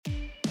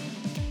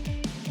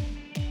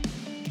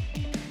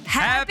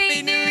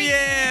Happy New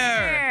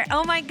Year!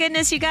 Oh my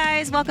goodness, you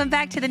guys. Welcome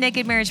back to the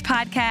Naked Marriage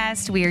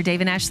Podcast. We are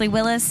Dave and Ashley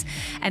Willis.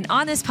 And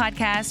on this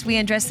podcast, we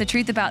address the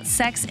truth about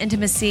sex,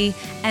 intimacy,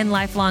 and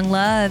lifelong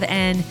love.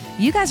 And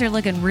you guys are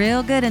looking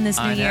real good in this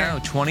new year. I know.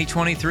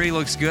 2023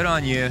 looks good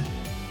on you.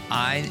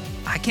 I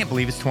can't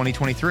believe it's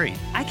 2023.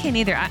 I can't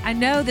either. I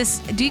know this.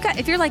 Do you guys,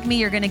 if you're like me,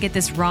 you're going to get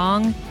this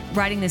wrong,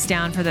 writing this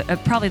down for the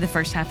probably the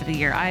first half of the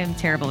year. I am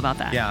terrible about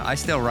that. Yeah, I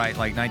still write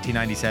like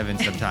 1997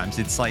 sometimes.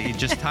 It's like, it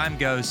just time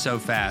goes so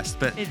fast.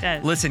 But it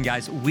does. Listen,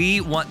 guys,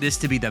 we want this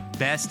to be the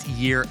best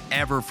year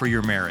ever for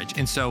your marriage.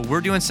 And so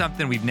we're doing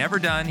something we've never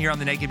done here on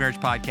the Naked Marriage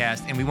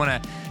Podcast. And we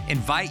want to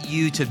invite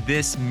you to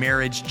this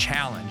marriage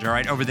challenge, all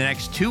right? Over the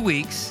next 2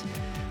 weeks,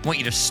 I want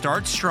you to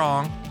start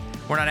strong.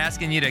 We're not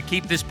asking you to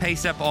keep this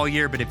pace up all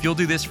year, but if you'll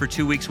do this for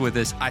 2 weeks with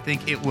us, I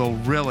think it will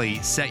really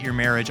set your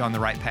marriage on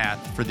the right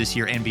path for this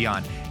year and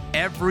beyond.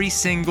 Every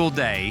single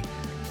day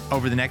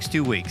over the next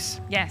 2 weeks.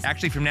 Yes.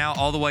 Actually, from now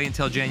all the way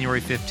until January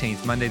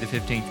 15th, Monday the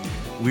 15th,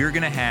 we're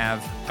going to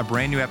have a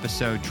brand new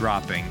episode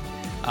dropping.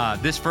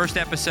 This first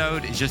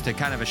episode is just a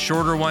kind of a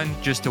shorter one,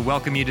 just to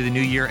welcome you to the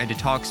new year and to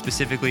talk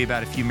specifically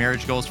about a few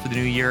marriage goals for the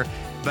new year.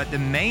 But the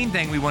main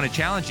thing we want to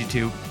challenge you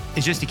to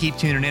is just to keep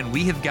tuning in.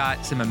 We have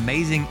got some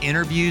amazing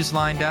interviews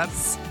lined up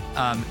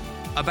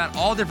about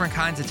all different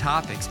kinds of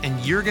topics, and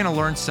you're going to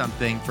learn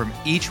something from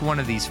each one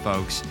of these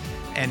folks.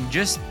 And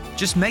just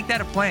make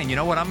that a plan. You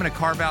know what? I'm going to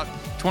carve out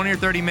 20 or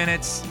 30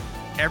 minutes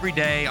every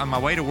day on my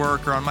way to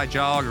work or on my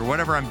jog or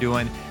whatever I'm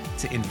doing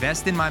to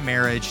invest in my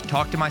marriage,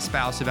 talk to my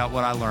spouse about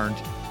what I learned.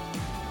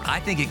 I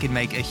think it can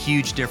make a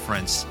huge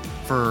difference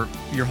for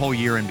your whole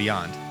year and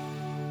beyond.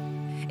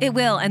 It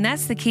will. And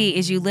that's the key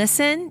is you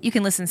listen. You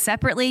can listen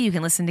separately. You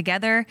can listen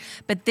together,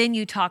 but then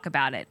you talk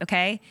about it.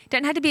 Okay.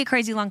 Doesn't have to be a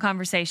crazy long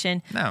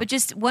conversation, but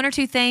just one or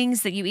two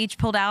things that you each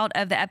pulled out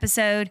of the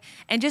episode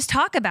and just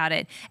talk about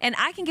it. And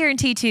I can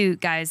guarantee too,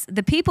 guys,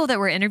 the people that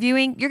we're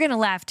interviewing, you're going to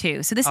laugh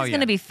too. So this is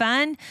going to be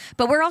fun,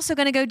 but we're also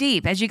going to go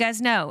deep, as you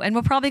guys know, and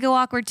we'll probably go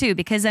awkward too,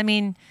 because I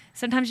mean,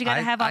 sometimes you got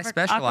to have awkward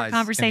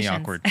conversations. In the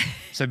awkward.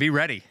 So be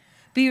ready.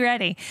 Be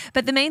ready.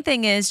 But the main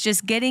thing is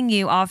just getting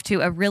you off to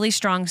a really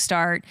strong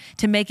start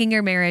to making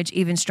your marriage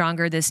even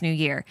stronger this new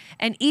year.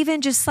 And even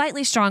just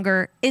slightly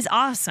stronger is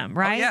awesome,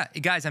 right? Oh, yeah.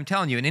 Guys, I'm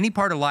telling you, in any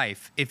part of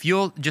life, if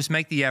you'll just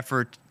make the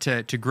effort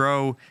to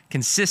grow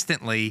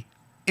consistently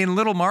in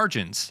little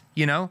margins,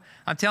 you know,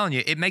 I'm telling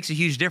you, it makes a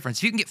huge difference.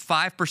 If you can get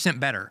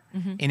 5% better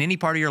in any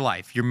part of your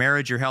life, your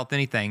marriage, your health,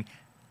 anything,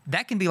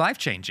 that can be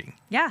life-changing.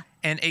 Yeah.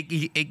 And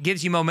it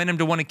gives you momentum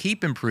to want to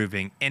keep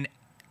improving. And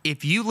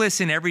if you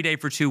listen every day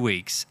for 2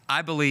 weeks,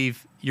 I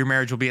believe your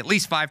marriage will be at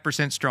least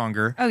 5%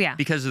 stronger. Oh, yeah.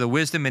 Because of the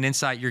wisdom and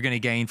insight you're going to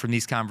gain from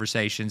these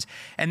conversations.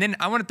 And then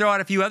I want to throw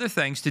out a few other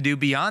things to do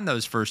beyond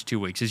those first 2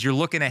 weeks as you're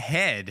looking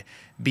ahead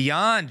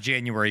beyond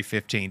January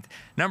 15th.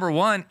 Number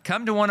one,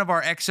 come to one of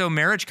our XO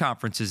marriage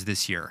conferences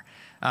this year.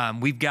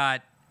 We've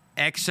got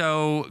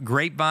XO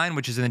Grapevine,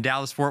 which is in the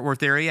Dallas-Fort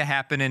Worth area,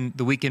 happening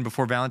the weekend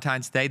before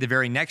Valentine's Day. The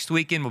very next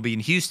weekend will be in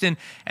Houston,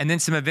 and then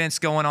some events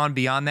going on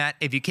beyond that.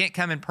 If you can't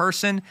come in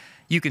person,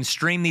 you can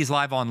stream these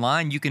live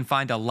online. You can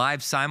find a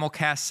live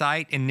simulcast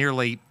site in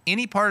nearly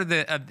any part of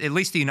at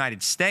least the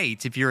United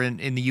States. If you're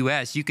in the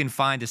U.S., you can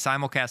find a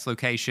simulcast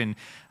location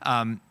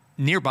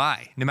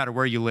nearby, no matter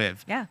where you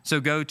live. Yeah. So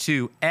go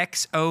to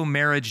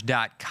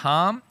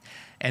xomarriage.com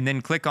and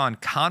then click on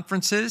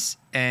conferences,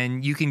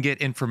 and you can get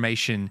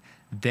information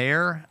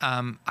there.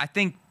 I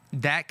think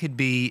that could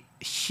be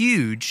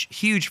huge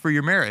for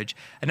your marriage.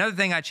 Another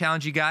thing I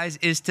challenge you guys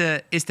is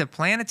to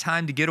plan a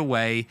time to get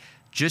away,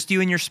 just you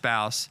and your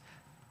spouse,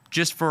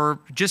 just for a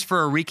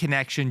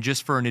reconnection,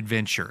 just for an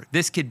adventure.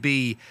 This could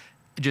be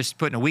just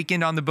putting a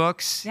weekend on the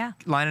books,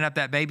 lining up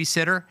that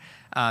babysitter.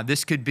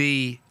 This could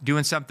be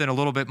doing something a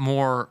little bit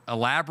more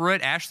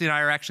elaborate. Ashley and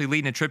I are actually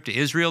leading a trip to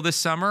Israel this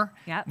summer.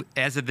 Yep.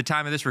 As of the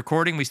time of this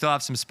recording, we still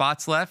have some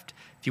spots left.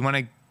 If you want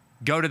to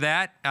go to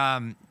that,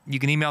 you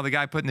can email the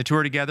guy putting the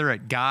tour together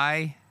at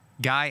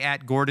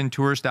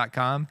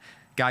guy@gordontours.com.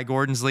 Guy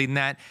Gordon's leading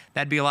that.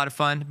 That'd be a lot of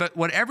fun. But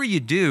whatever you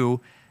do,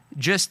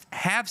 just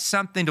have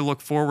something to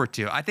look forward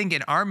to. I think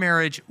in our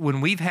marriage, when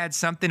we've had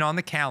something on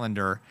the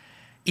calendar,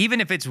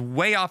 even if it's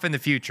way off in the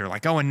future,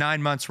 like, in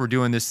 9 months we're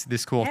doing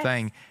this cool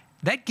thing,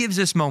 that gives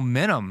us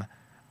momentum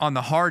on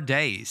the hard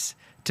days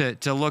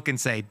to look and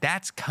say,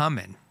 that's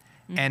coming.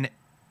 And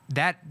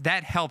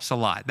that helps a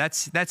lot.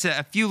 That's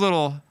a few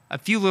little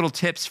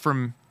tips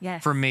from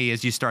me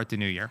as you start the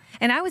new year.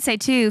 And I would say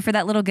too, for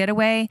that little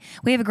getaway,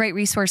 we have a great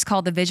resource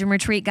called the Vision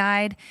Retreat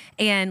Guide.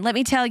 And let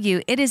me tell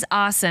you, it is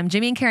awesome.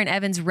 Jimmy and Karen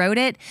Evans wrote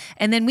it.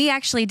 And then we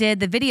actually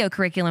did the video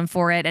curriculum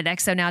for it at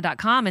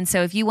xonow.com. And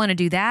so if you want to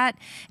do that,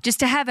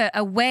 just to have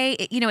a way,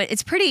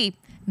 it's pretty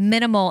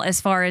minimal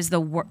as far as the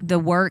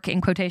work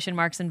in quotation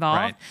marks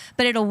involved,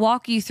 but it'll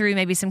walk you through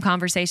maybe some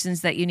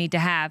conversations that you need to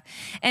have.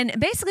 And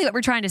basically what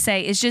we're trying to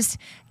say is just,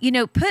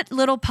 put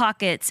little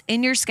pockets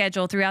in your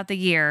schedule throughout the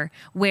year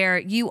where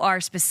you are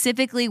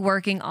specifically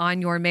working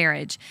on your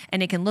marriage.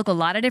 And it can look a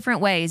lot of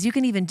different ways. You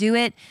can even do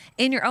it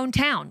in your own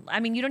town. I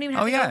mean, you don't even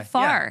have to go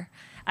far.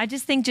 I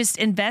just think just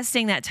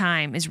investing that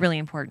time is really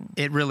important.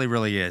 It really,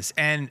 really is.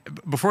 And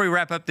before we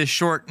wrap up this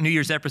short New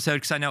Year's episode,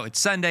 because I know it's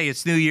Sunday,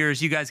 it's New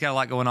Year's, you guys got a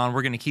lot going on.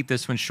 We're going to keep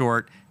this one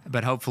short,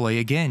 but hopefully,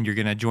 again, you're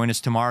going to join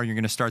us tomorrow. You're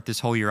going to start this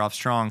whole year off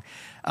strong.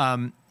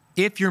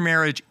 If your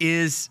marriage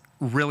is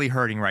really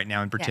hurting right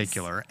now in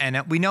particular,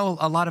 and we know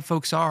a lot of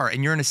folks are,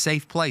 and you're in a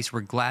safe place.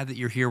 We're glad that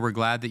you're here. We're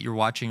glad that you're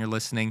watching or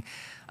listening.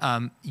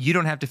 You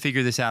don't have to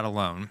figure this out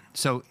alone.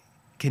 So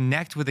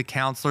connect with a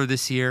counselor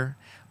this year,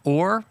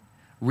 or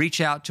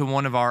reach out to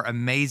one of our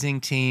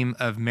amazing team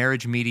of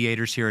marriage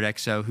mediators here at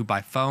XO who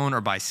by phone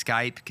or by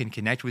Skype can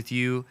connect with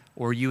you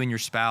or you and your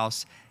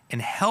spouse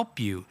and help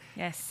you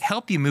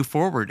move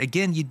forward.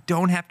 Again, you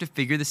don't have to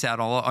figure this out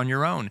all on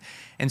your own.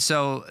 And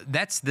so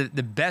that's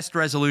the best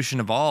resolution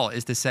of all,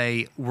 is to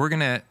say, we're going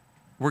to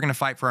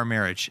fight for our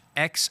marriage.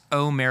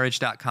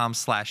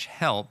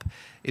 xomarriage.com/help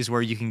is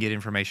where you can get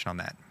information on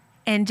that.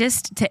 And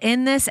just to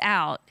end this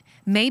out,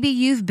 maybe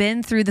you've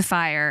been through the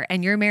fire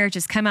and your marriage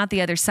has come out the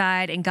other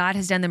side and God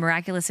has done the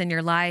miraculous in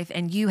your life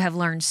and you have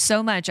learned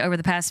so much over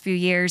the past few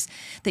years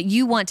that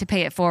you want to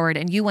pay it forward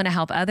and you want to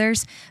help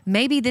others.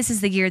 Maybe this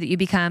is the year that you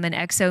become an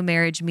XO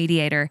marriage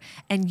mediator,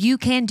 and you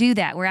can do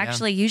that. We're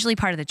actually usually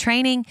part of the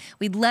training.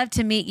 We'd love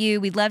to meet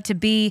you. We'd love to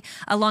be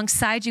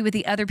alongside you with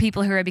the other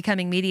people who are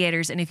becoming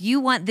mediators. And if you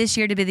want this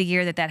year to be the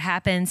year that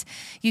happens,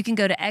 you can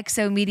go to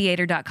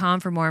xomediator.com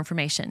for more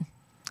information.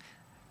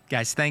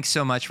 Guys, thanks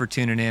so much for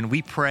tuning in.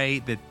 We pray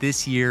that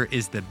this year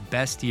is the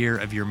best year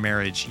of your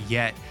marriage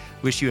yet.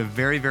 Wish you a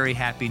very, very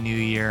happy new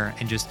year,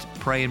 and just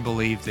pray and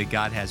believe that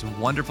God has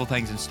wonderful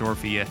things in store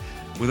for you.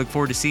 We look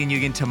forward to seeing you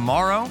again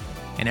tomorrow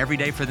and every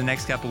day for the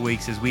next couple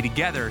weeks as we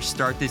together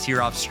start this year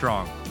off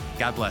strong.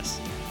 God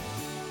bless.